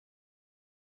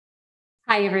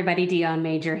Hi, everybody. Dion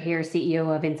Major here,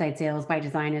 CEO of Inside Sales by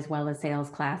Design, as well as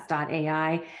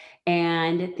SalesClass.ai.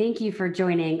 And thank you for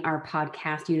joining our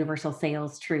podcast, Universal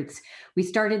Sales Truths. We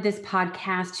started this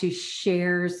podcast to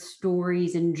share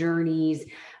stories and journeys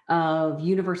of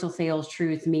universal sales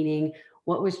truths, meaning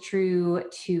what was true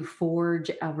to forge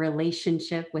a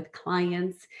relationship with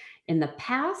clients in the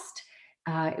past.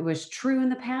 It was true in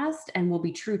the past and will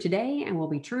be true today and will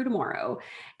be true tomorrow.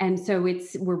 And so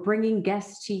we're bringing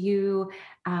guests to you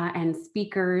and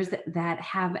speakers that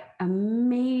have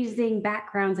amazing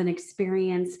backgrounds and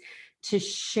experience to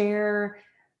share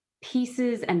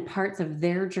pieces and parts of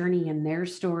their journey and their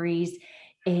stories.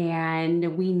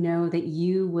 And we know that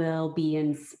you will be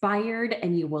inspired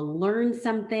and you will learn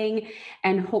something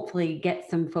and hopefully get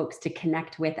some folks to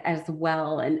connect with as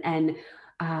well and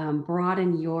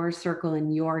broaden your circle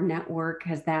and your network,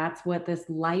 because that's what this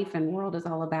life and world is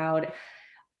all about,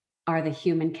 are the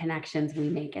human connections we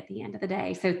make at the end of the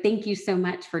day. So thank you so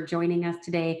much for joining us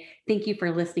today. Thank you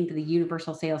for listening to the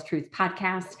Universal Sales Truth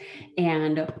podcast.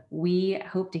 And we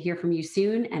hope to hear from you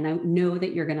soon. And I know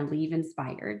that you're going to leave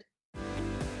inspired.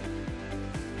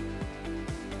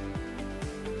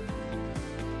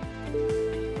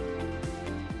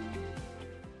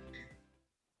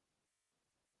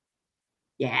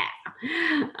 Yeah.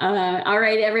 All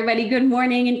right, everybody. Good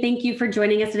morning, and thank you for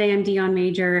joining us today. I'm Dion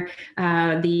Major,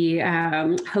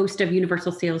 the host of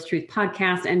Universal Sales Truth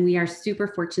podcast, and we are super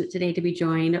fortunate today to be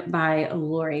joined by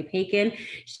Lori Paikin.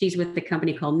 She's with the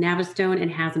company called Navistone and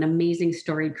has an amazing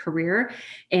storied career.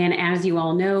 And as you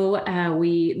all know,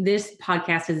 this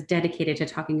podcast is dedicated to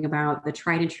talking about the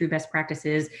tried and true best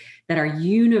practices that are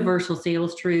universal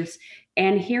sales truths,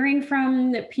 and hearing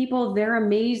from people their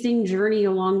amazing journey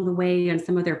along the way and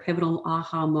some of their pivotal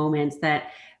aha moments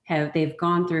that they've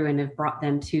gone through and have brought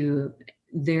them to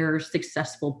their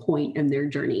successful point in their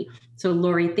journey. So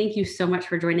Lori, thank you so much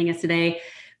for joining us today.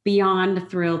 Beyond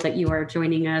thrilled that you are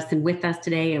joining us and with us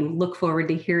today, and look forward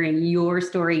to hearing your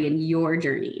story and your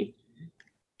journey.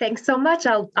 Thanks so much.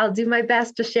 I'll do my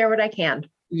best to share what I can.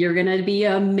 You're going to be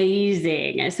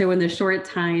amazing. So in the short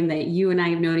time that you and I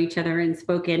have known each other and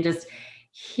spoken, just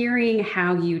hearing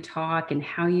how you talk and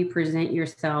how you present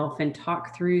yourself and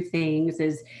talk through things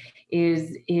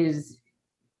is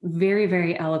very,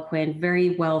 very eloquent,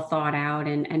 very well thought out,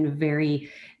 and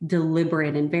very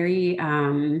deliberate and very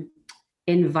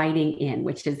inviting in,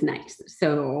 which is nice.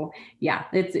 So yeah,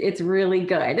 it's really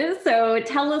good. So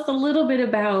tell us a little bit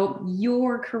about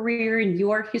your career and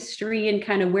your history and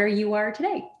kind of where you are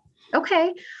today.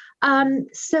 Okay.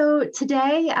 So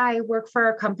today I work for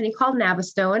a company called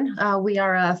Navistone. We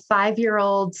are a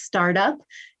 5-year-old startup,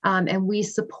 and we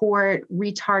support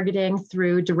retargeting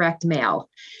through direct mail.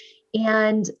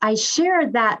 And I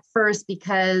shared that first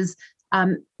because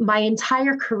my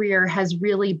entire career has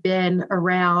really been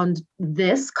around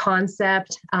this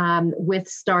concept with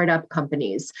startup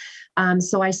companies.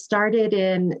 So I started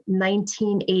in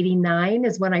 1989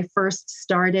 is when I first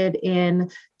started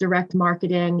in direct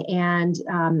marketing and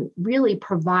really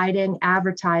providing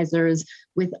advertisers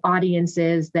with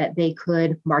audiences that they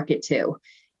could market to.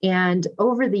 And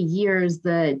over the years,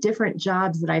 the different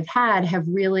jobs that I've had have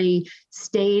really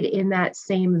stayed in that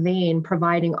same vein,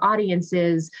 providing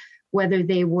audiences, whether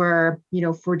they were,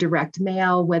 for direct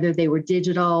mail, whether they were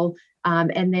digital,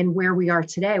 and then where we are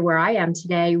today, where I am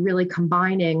today, really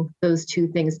combining those two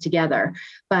things together.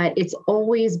 But it's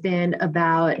always been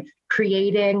about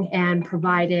creating and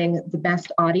providing the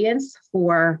best audience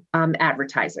for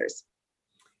advertisers.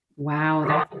 Wow,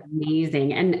 that's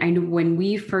amazing. And when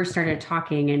we first started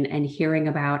talking and hearing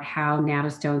about how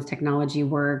Navistone's technology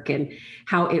work and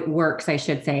how it works, I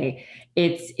should say,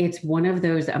 it's one of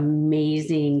those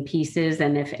amazing pieces.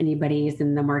 And if anybody is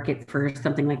in the market for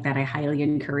something like that, I highly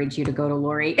encourage you to go to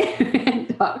Lori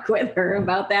and talk with her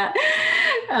about that.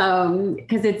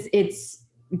 Because it's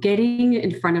getting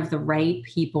in front of the right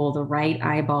people, the right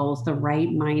eyeballs, the right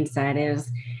mindset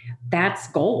that's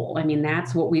goal. I mean,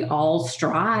 that's what we all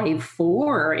strive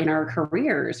for in our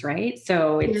careers, right?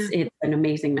 So it's an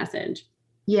amazing message.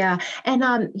 Yeah. And,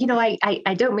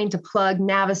 I don't mean to plug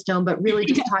Navistone, but really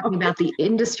just talking about the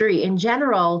industry in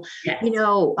general, Yes.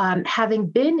 Having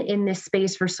been in this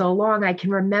space for so long, I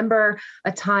can remember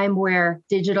a time where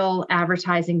digital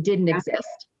advertising didn't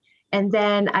exist. And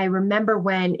then I remember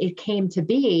when it came to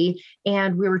be,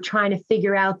 and we were trying to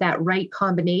figure out that right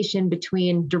combination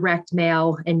between direct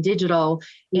mail and digital.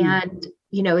 And,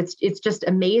 it's just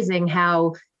amazing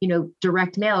how,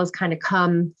 direct mail has kind of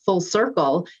come full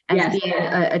circle as being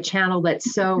a channel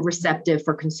that's so receptive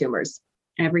for consumers.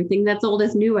 Everything that's old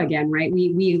is new again, right?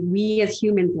 We as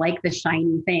humans like the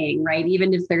shiny thing, right?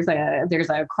 Even if there's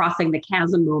a crossing the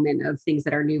chasm moment of things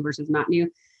that are new versus not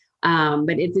new.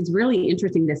 But it's really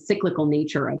interesting, the cyclical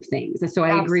nature of things. So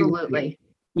I agree with you. Absolutely.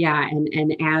 Yeah.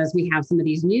 And as we have some of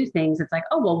these new things, it's like,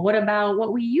 oh, well, what about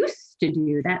what we used to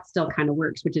do? That still kind of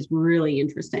works, which is really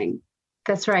interesting.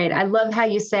 That's right. I love how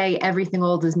you say everything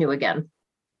old is new again.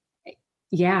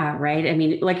 Yeah, right. I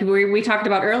mean, like we talked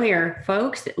about earlier,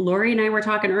 folks, Lori and I were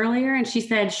talking earlier, and she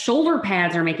said shoulder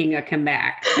pads are making a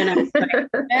comeback. And I was like,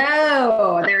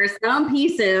 no, there are some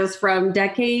pieces from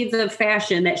decades of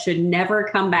fashion that should never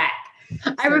come back.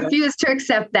 I refuse to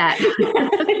accept that.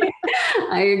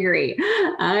 I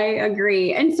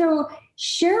agree. And so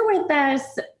share with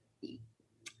us,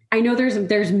 I know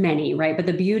there's many, right? But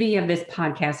the beauty of this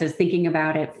podcast is thinking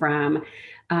about it from,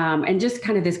 and just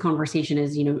kind of this conversation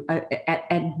is,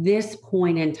 at this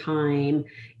point in time,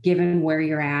 given where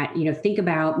you're at, think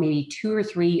about maybe 2 or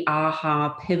 3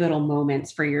 aha pivotal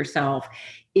moments for yourself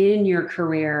in your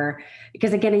career.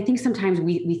 Because again, I think sometimes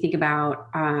we think about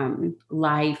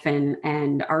life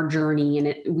and our journey,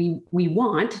 and we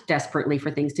want desperately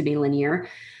for things to be linear,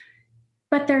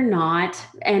 but they're not.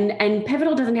 And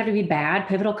pivotal doesn't have to be bad.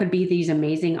 Pivotal could be these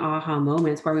amazing aha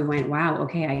moments where we went, wow,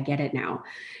 okay, I get it now.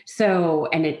 So,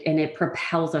 and it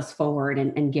propels us forward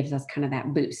and gives us kind of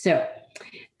that boost. So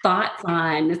thoughts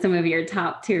on some of your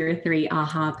top 2 or 3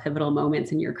 aha pivotal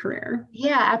moments in your career?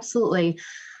 Yeah, absolutely.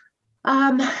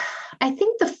 I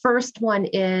think the first one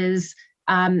is,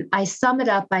 I sum it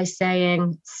up by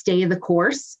saying, stay the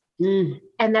course.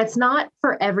 And that's not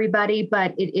for everybody,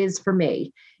 but it is for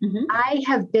me. Mm-hmm. I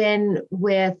have been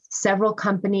with several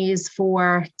companies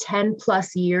for 10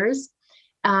 plus years.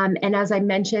 And as I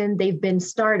mentioned, they've been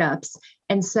startups.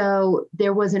 And so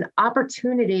there was an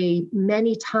opportunity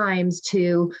many times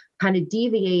to kind of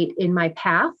deviate in my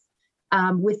path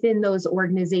within those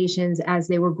organizations as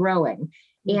they were growing.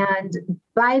 And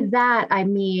by that, I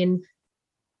mean,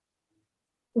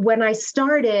 when I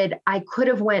started, I could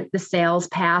have went the sales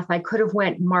path. I could have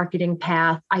went marketing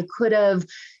path. I could have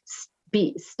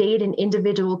stayed an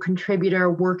individual contributor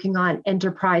working on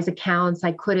enterprise accounts.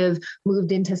 I could have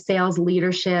moved into sales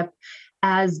leadership.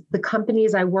 As the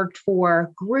companies I worked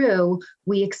for grew,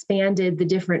 we expanded the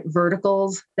different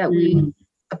verticals that we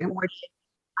supported.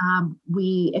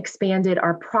 We expanded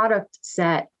our product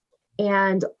set.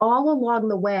 And all along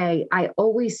the way, I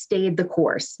always stayed the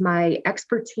course. My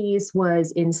expertise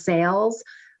was in sales.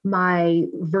 My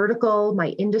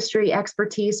industry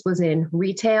expertise was in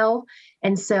retail.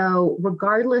 And so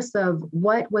regardless of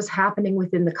what was happening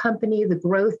within the company, the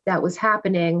growth that was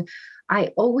happening, I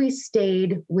always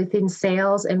stayed within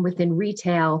sales and within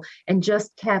retail and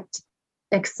just kept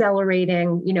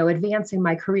accelerating, advancing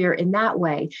my career in that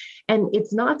way. And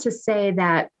it's not to say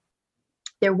that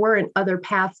there weren't other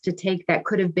paths to take that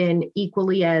could have been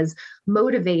equally as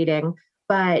motivating.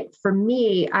 But for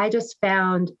me, I just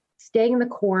found staying the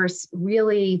course,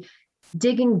 really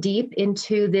digging deep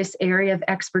into this area of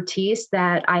expertise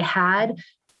that I had,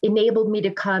 enabled me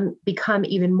to become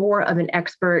even more of an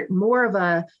expert, more of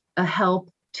a help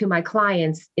to my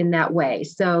clients in that way.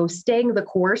 So staying the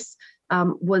course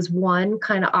was one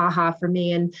kind of aha for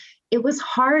me. And it was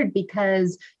hard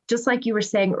because just like you were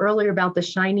saying earlier about the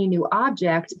shiny new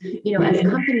object, as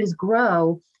companies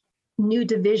grow, new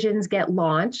divisions get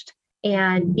launched.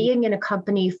 And being in a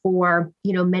company for,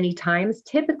 many times,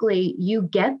 typically you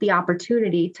get the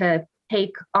opportunity to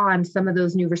take on some of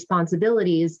those new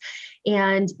responsibilities.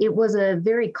 And it was a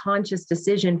very conscious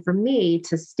decision for me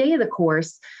to stay the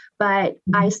course. But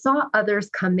I saw others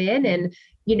come in and,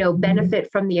 benefit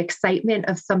from the excitement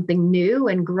of something new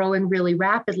and growing really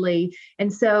rapidly.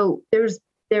 And so there's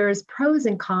pros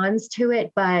and cons to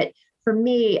it. But for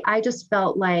me, I just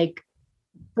felt like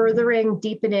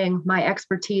deepening my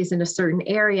expertise in a certain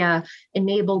area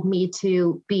enabled me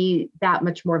to be that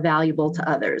much more valuable to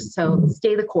others. So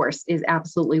stay the course is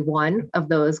absolutely one of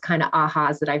those kind of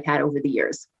ahas that I've had over the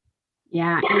years.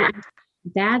 Yeah.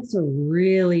 That's a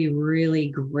really, really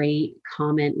great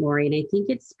comment, Lori. And I think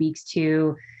it speaks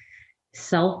to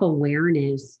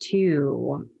self-awareness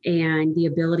too, and the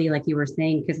ability, like you were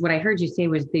saying, because what I heard you say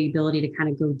was the ability to kind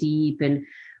of go deep and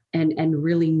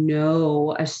really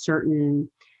know a certain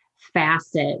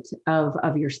facet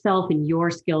of yourself and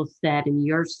your skill set and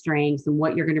your strengths and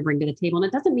what you're going to bring to the table. And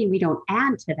it doesn't mean we don't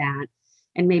add to that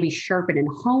and maybe sharpen and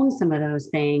hone some of those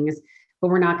things, but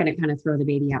we're not going to kind of throw the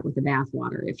baby out with the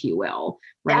bathwater, if you will,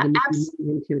 right? Yeah,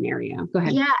 into an area. Go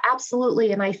ahead. Yeah,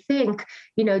 absolutely. And I think,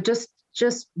 just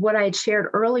just what I had shared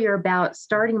earlier about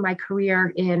starting my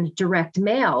career in direct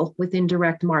mail within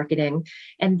direct marketing.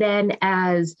 And then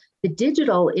as the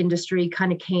digital industry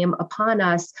kind of came upon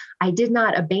us, I did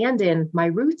not abandon my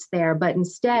roots there, but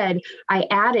instead I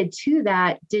added to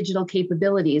that digital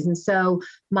capabilities. And so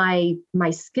my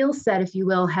skill set, if you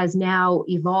will, has now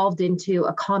evolved into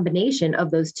a combination of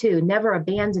those two, never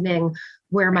abandoning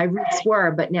where my roots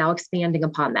were, but now expanding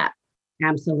upon that.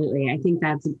 Absolutely. I think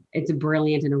it's a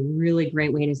brilliant and a really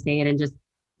great way to say it. And just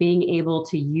being able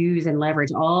to use and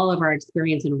leverage all of our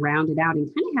experience and round it out and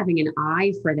kind of having an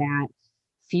eye for that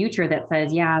future that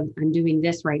says, yeah, I'm doing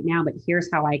this right now, but here's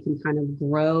how I can kind of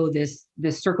grow this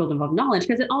circle of knowledge,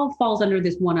 because it all falls under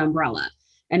this one umbrella.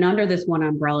 And under this one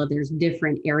umbrella, there's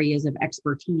different areas of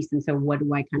expertise. And so what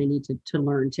do I kind of need to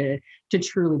learn to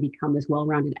truly become this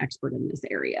well-rounded expert in this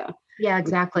area? Yeah,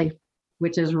 exactly.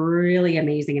 Which is really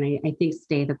amazing. And I think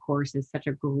Stay the Course is such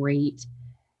a great,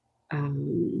 I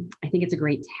think it's a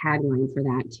great tagline for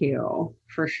that too,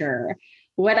 for sure.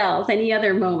 What else? Any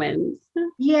other moments?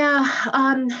 Yeah,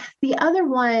 the other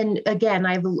one, again,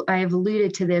 I've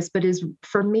alluded to this, but is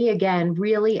for me, again,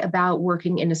 really about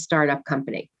working in a startup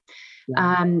company.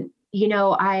 Yeah.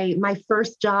 My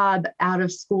first job out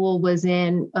of school was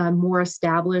in a more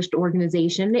established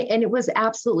organization, and it was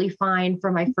absolutely fine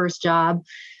for my first job.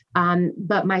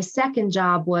 But my second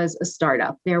job was a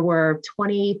startup. There were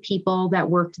 20 people that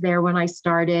worked there when I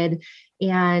started.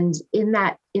 And in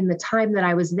the time that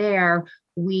I was there,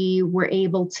 we were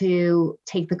able to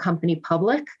take the company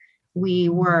public. We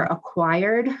were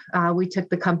acquired. We took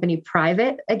the company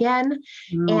private again.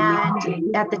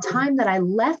 And at the time that I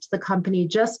left the company,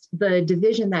 just the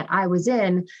division that I was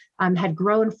in had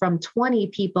grown from 20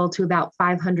 people to about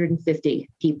 550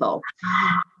 people.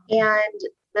 And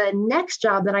the next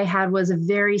job that I had was a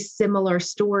very similar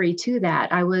story to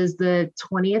that. I was the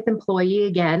 20th employee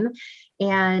again,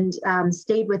 and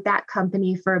stayed with that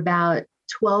company for about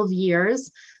 12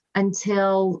 years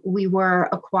until we were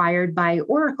acquired by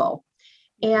Oracle.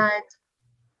 And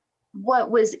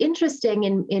what was interesting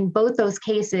in both those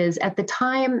cases, at the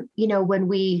time, when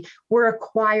we were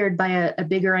acquired by a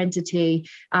bigger entity,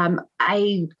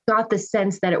 I got the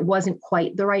sense that it wasn't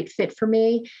quite the right fit for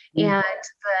me. Mm-hmm. And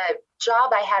the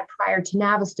job I had prior to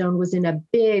Navistone was in a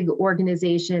big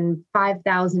organization,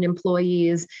 5,000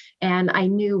 employees, and I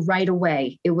knew right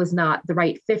away it was not the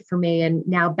right fit for me. And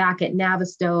now back at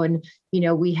Navistone,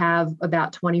 we have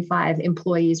about 25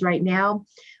 employees right now.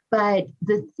 But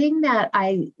the thing that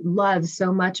I love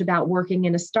so much about working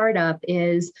in a startup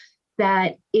is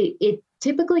that it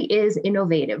typically is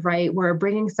innovative, right? We're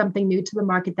bringing something new to the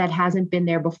market that hasn't been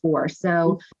there before.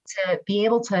 So to be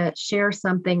able to share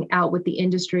something out with the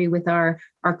industry, with our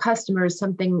customers,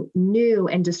 something new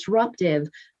and disruptive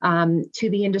to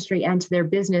the industry and to their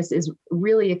business is a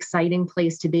really exciting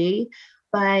place to be.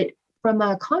 But from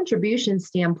a contribution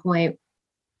standpoint,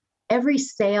 every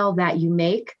sale that you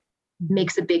make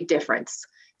makes a big difference.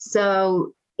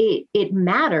 So it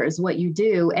matters what you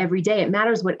do every day. It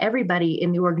matters what everybody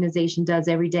in the organization does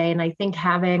every day. And I think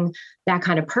having that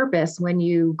kind of purpose when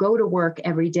you go to work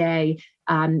every day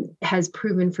has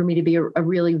proven for me to be a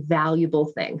really valuable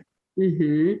thing.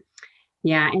 Mm-hmm.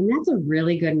 Yeah. And that's a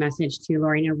really good message too,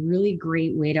 Lori, and a really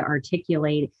great way to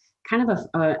articulate kind of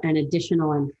an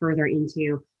additional and further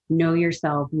into know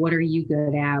yourself. What are you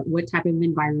good at? What type of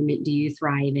environment do you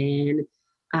thrive in?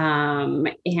 And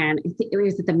it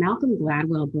was the Malcolm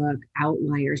Gladwell book,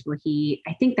 Outliers, where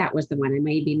I think that was the one, I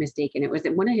may be mistaken. It was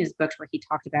one of his books where he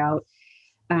talked about,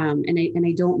 and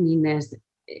I don't mean this,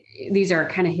 these are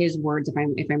kind of his words,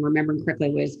 if I'm remembering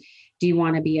correctly, was, do you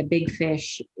want to be a big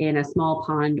fish in a small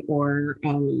pond, or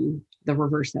the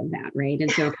reverse of that, right?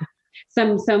 And so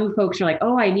some folks are like,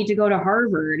 oh, I need to go to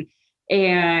Harvard.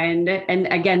 And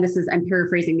again, I'm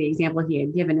paraphrasing the example he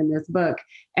had given in this book.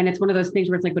 And it's one of those things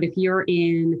where it's like, but if you're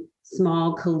in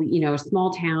small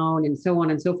town and so on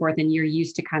and so forth, and you're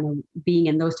used to kind of being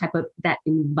in that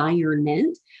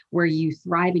environment where you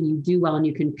thrive and you do well and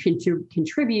you can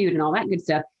contribute and all that good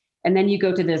stuff. And then you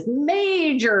go to this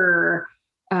major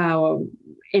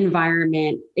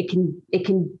environment, it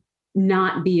can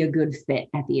not be a good fit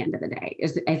at the end of the day,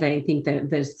 as I think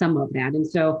the sum of that. And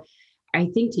so I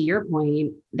think, to your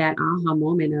point, that aha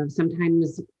moment of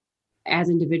sometimes as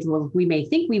individuals, we may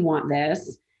think we want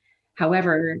this.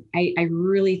 However, I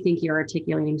really think you're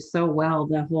articulating so well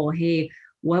the whole, hey,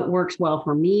 what works well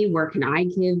for me? Where can I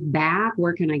give back?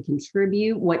 Where can I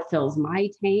contribute? What fills my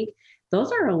tank?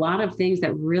 Those are a lot of things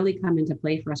that really come into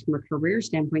play for us from a career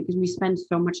standpoint, because we spend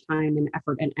so much time and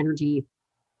effort and energy.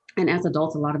 And as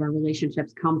adults, a lot of our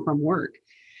relationships come from work.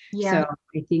 Yeah. So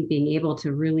I think being able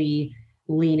to really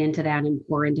lean into that and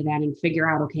pour into that and figure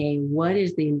out, okay, what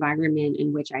is the environment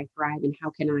in which I thrive and how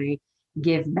can I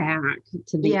give back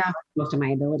to the Yeah. most of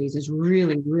my abilities is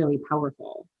really, really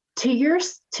powerful. To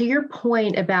your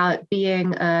point about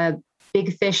being a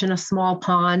big fish in a small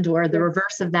pond or the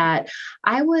reverse of that,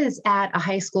 I was at a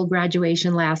high school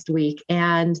graduation last week,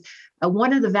 and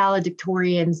one of the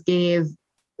valedictorians gave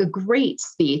a great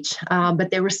speech, but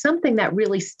there was something that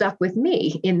really stuck with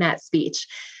me in that speech.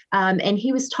 And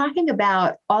he was talking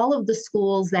about all of the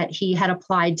schools that he had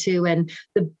applied to and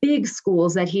the big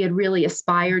schools that he had really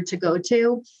aspired to go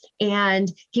to.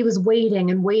 And he was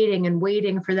waiting and waiting and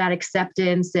waiting for that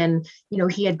acceptance. And,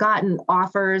 he had gotten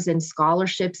offers and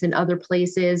scholarships in other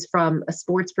places from a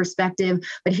sports perspective,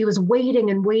 but he was waiting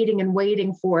and waiting and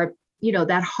waiting for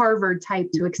that Harvard type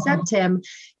to accept him.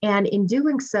 And in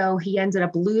doing so, he ended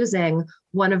up losing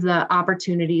one of the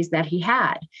opportunities that he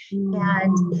had.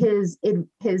 And his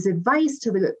advice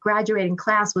to the graduating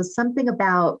class was something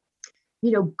about,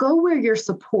 go where you're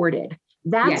supported.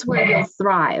 That's where you'll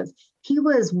thrive. He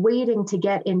was waiting to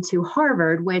get into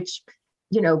Harvard, which,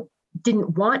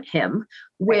 didn't want him,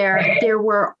 where there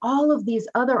were all of these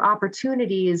other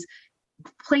opportunities,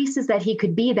 places that he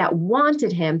could be that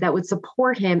wanted him, that would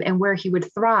support him, and where he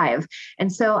would thrive.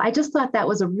 And so I just thought that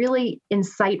was a really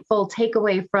insightful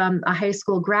takeaway from a high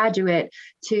school graduate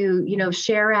to,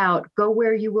 share out, go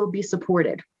where you will be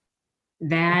supported.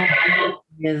 That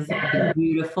is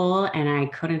beautiful, and I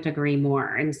couldn't agree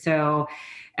more. And so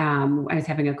I was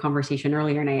having a conversation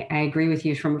earlier, and I agree with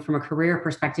you from a career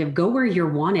perspective. Go where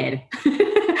you're wanted,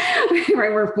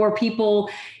 right? Where people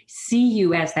see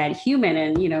you as that human,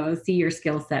 and see your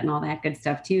skill set and all that good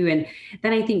stuff too. And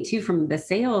then I think too, from the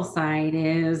sales side,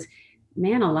 is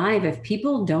man alive, if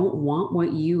people don't want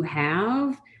what you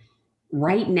have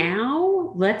right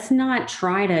now, let's not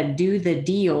try to do the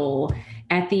deal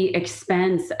at the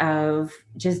expense of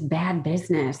just bad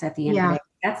business at the end of the day.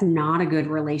 That's not a good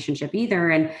relationship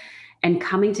either. And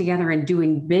coming together and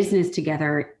doing business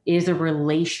together is a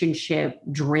relationship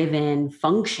driven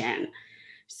function.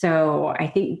 So I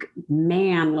think,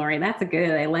 man, Lori, that's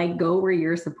I like go where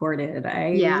you're supported.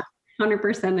 I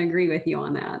 100% agree with you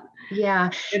on that. Yeah.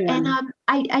 And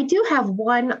I do have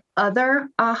one other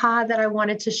aha that I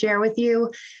wanted to share with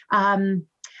you.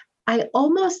 I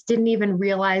almost didn't even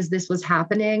realize this was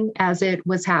happening as it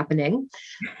was happening,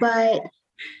 but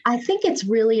I think it's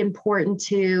really important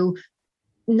to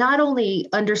not only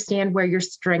understand where your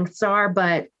strengths are,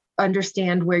 but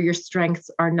understand where your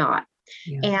strengths are not.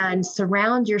 Yeah. And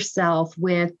surround yourself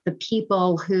with the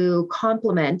people who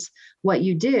complement what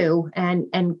you do and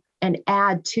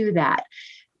add to that.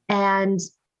 And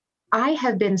I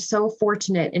have been so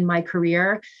fortunate in my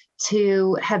career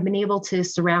to have been able to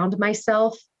surround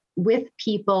myself with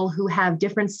people who have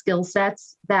different skill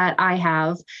sets that I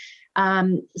have.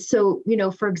 So,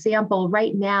 for example,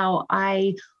 right now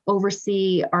I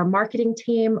oversee our marketing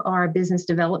team, our business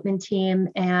development team,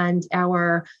 and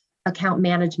our account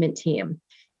management team.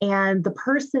 And the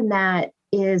person that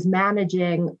is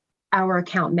managing our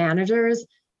account managers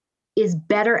is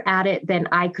better at it than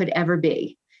I could ever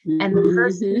be. And the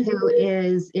person who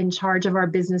is in charge of our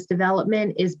business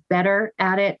development is better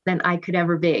at it than I could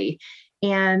ever be.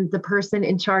 And the person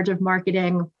in charge of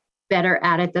marketing, better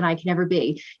at it than I can ever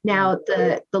be. Now,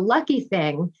 the lucky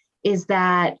thing is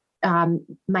that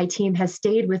my team has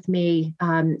stayed with me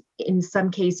in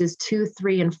some cases 2,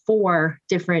 3, and 4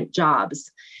 different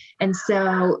jobs. And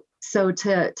so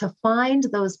to find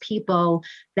those people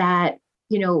that,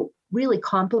 really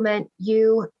complement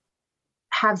you,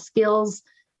 have skills,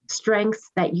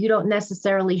 strengths that you don't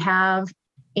necessarily have,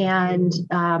 and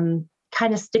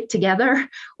kind of stick together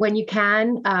when you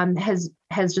can, has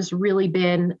just really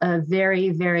been a very,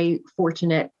 very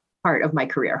fortunate part of my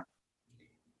career.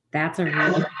 That's a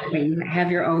really good way. You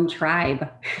have your own tribe.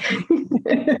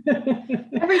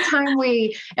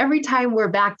 Every time we're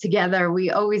back together, we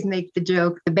always make the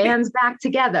joke, the band's back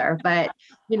together, but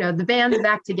the band's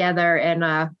back together,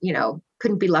 and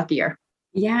couldn't be luckier.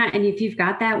 Yeah. And if you've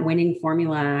got that winning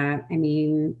formula, I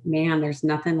mean, man, there's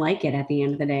nothing like it at the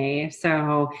end of the day.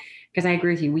 So, because I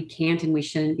agree with you, we can't and we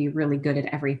shouldn't be really good at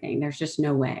everything. There's just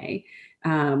no way.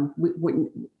 A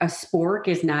spork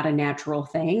is not a natural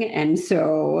thing. And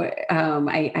so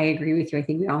I agree with you. I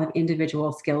think we all have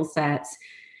individual skill sets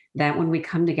that when we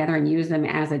come together and use them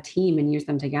as a team and use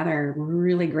them together,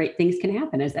 really great things can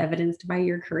happen, as evidenced by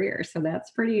your career. So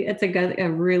it's a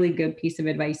really good piece of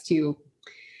advice too.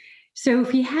 So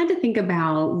if you had to think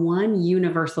about one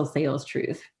universal sales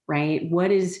truth, right?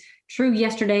 What is true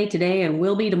yesterday, today, and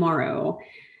will be tomorrow?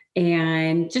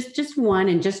 And just one,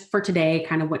 and just for today,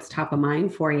 kind of what's top of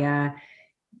mind for you.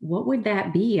 what would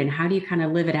that be? And how do you kind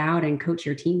of live it out and coach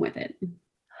your team with it?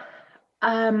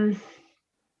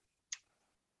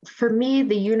 For me,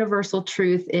 the universal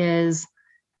truth is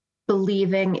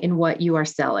believing in what you are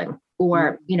selling,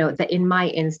 or, in my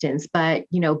instance, but,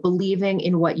 believing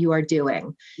in what you are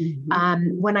doing.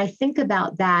 When I think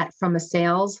about that from a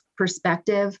sales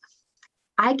perspective,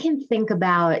 I can think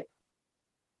about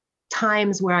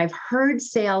times where I've heard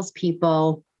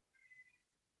salespeople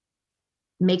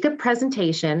make a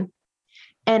presentation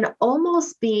and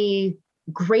almost be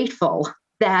grateful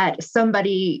that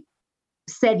somebody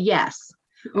said yes,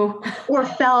 or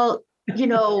felt,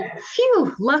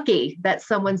 lucky that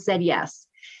someone said yes.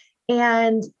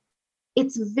 And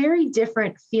it's a very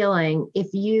different feeling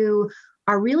if you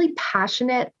are really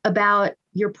passionate about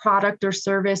your product or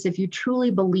service, if you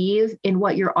truly believe in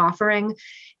what you're offering.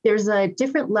 There's a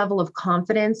different level of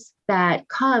confidence that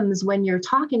comes when you're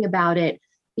talking about it,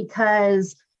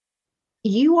 because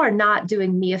you are not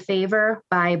doing me a favor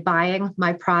by buying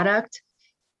my product.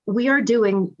 We are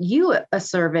doing you a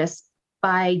service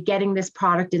by getting this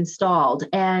product installed.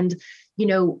 And,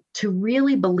 to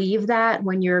really believe that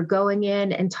when you're going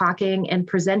in and talking and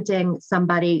presenting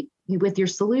somebody with your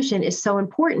solution is so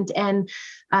important. And,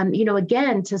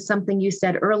 again, to something you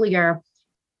said earlier,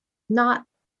 not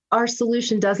our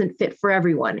solution doesn't fit for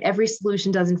everyone. Every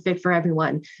solution doesn't fit for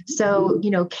everyone. So,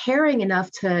 caring enough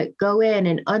to go in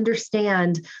and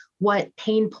understand what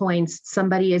pain points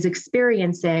somebody is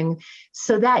experiencing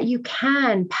so that you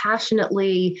can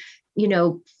passionately,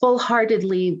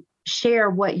 full-heartedly share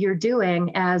what you're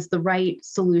doing as the right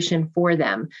solution for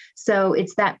them. So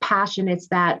it's that passion, it's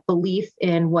that belief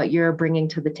in what you're bringing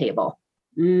to the table.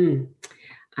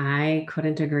 I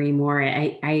couldn't agree more.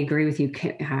 I agree with you.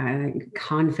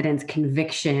 Confidence,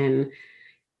 conviction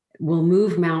will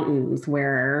move mountains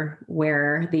where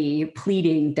the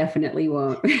pleading definitely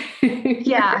won't.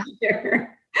 Yeah.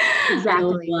 Sure.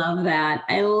 Exactly.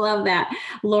 I love that.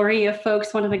 Lori, if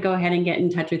folks wanted to go ahead and get in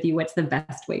touch with you, what's the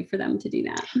best way for them to do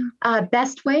that?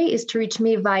 Best way is to reach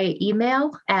me via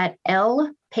email at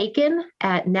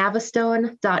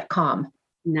lpaikin@navistone.com.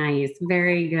 Nice.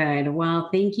 Very good. Well,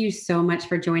 thank you so much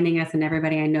for joining us. And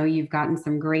everybody, I know you've gotten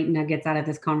some great nuggets out of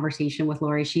this conversation with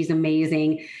Lori. She's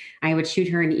amazing. I would shoot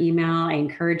her an email. I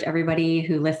encourage everybody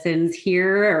who listens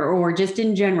here or just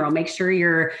in general, make sure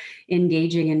you're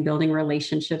engaging and building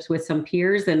relationships with some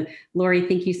peers. And Lori,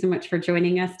 thank you so much for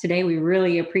joining us today. We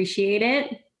really appreciate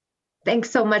it.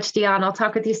 Thanks so much, Dion. I'll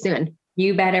talk with you soon.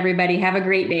 You bet, everybody. Have a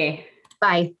great day.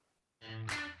 Bye.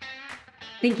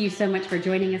 Thank you so much for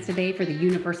joining us today for the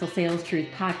Universal Sales Truth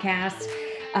Podcast.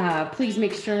 Please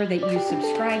make sure that you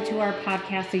subscribe to our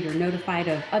podcast so you're notified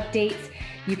of updates.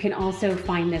 You can also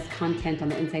find this content on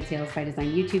the Inside Sales by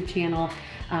Design YouTube channel.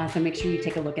 So make sure you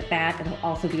take a look at that. It'll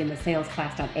also be in the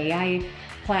salesclass.ai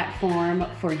platform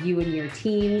for you and your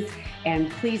teams. And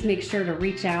please make sure to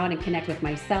reach out and connect with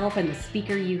myself and the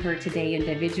speaker you heard today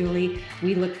individually.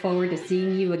 We look forward to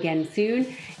seeing you again soon,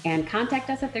 and contact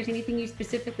us if there's anything you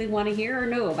specifically want to hear or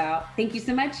know about. Thank you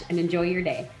so much and enjoy your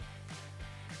day.